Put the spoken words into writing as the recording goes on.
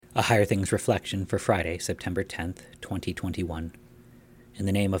A Higher Things Reflection for Friday, September 10th, 2021. In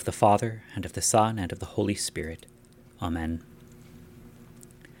the name of the Father, and of the Son, and of the Holy Spirit. Amen.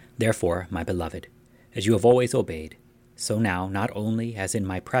 Therefore, my beloved, as you have always obeyed, so now, not only as in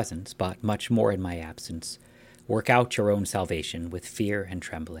my presence, but much more in my absence, work out your own salvation with fear and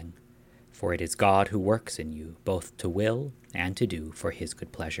trembling. For it is God who works in you, both to will and to do for his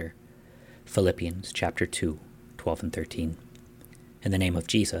good pleasure. Philippians chapter 2, 12 and 13. In the name of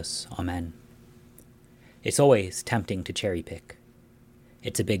Jesus, Amen. It's always tempting to cherry pick.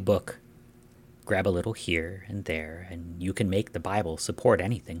 It's a big book. Grab a little here and there, and you can make the Bible support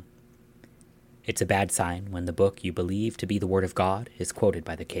anything. It's a bad sign when the book you believe to be the Word of God is quoted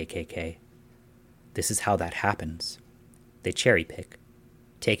by the KKK. This is how that happens. They cherry pick,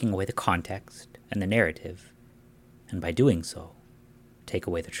 taking away the context and the narrative, and by doing so, take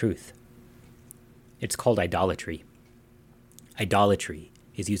away the truth. It's called idolatry. Idolatry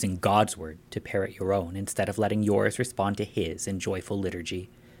is using God's word to parrot your own instead of letting yours respond to his in joyful liturgy.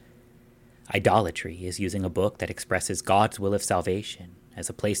 Idolatry is using a book that expresses God's will of salvation as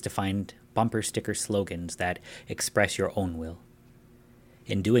a place to find bumper sticker slogans that express your own will.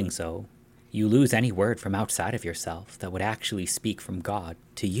 In doing so, you lose any word from outside of yourself that would actually speak from God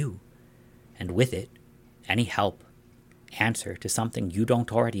to you, and with it, any help, answer to something you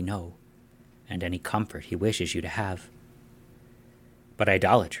don't already know, and any comfort he wishes you to have. But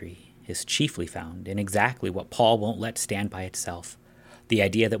idolatry is chiefly found in exactly what Paul won't let stand by itself, the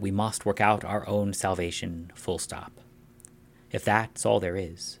idea that we must work out our own salvation, full stop. If that's all there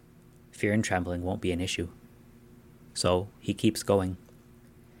is, fear and trembling won't be an issue. So he keeps going.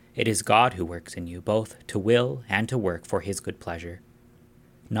 It is God who works in you, both to will and to work for his good pleasure.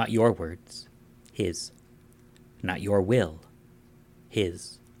 Not your words, his. Not your will,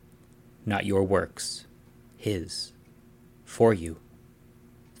 his. Not your works, his. For you.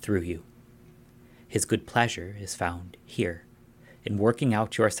 Through you. His good pleasure is found here, in working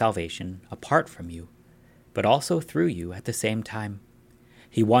out your salvation apart from you, but also through you at the same time.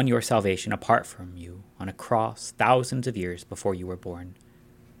 He won your salvation apart from you on a cross thousands of years before you were born.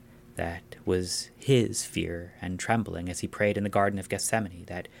 That was his fear and trembling as he prayed in the Garden of Gethsemane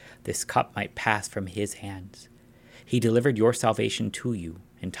that this cup might pass from his hands. He delivered your salvation to you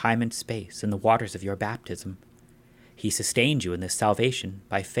in time and space in the waters of your baptism. He sustained you in this salvation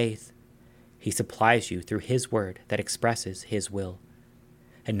by faith. He supplies you through his word that expresses his will.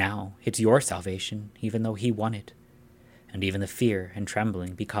 And now it's your salvation, even though he won it. And even the fear and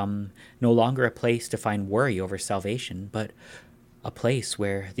trembling become no longer a place to find worry over salvation, but a place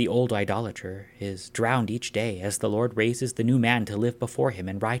where the old idolater is drowned each day as the Lord raises the new man to live before him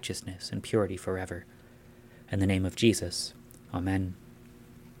in righteousness and purity forever. In the name of Jesus, Amen.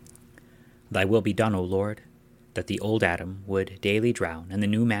 Thy will be done, O Lord, that the old Adam would daily drown and the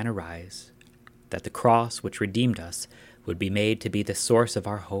new man arise, that the cross which redeemed us would be made to be the source of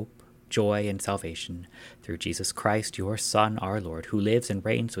our hope, joy, and salvation, through Jesus Christ, your Son, our Lord, who lives and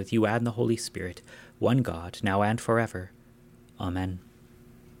reigns with you and the Holy Spirit, one God, now and forever. Amen.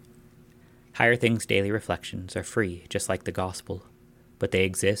 Higher Things Daily Reflections are free, just like the Gospel, but they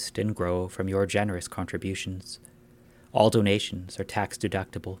exist and grow from your generous contributions. All donations are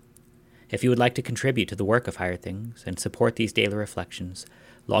tax-deductible. If you would like to contribute to the work of Higher Things and support these daily reflections,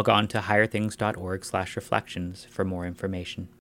 log on to higherthings.org/reflections for more information.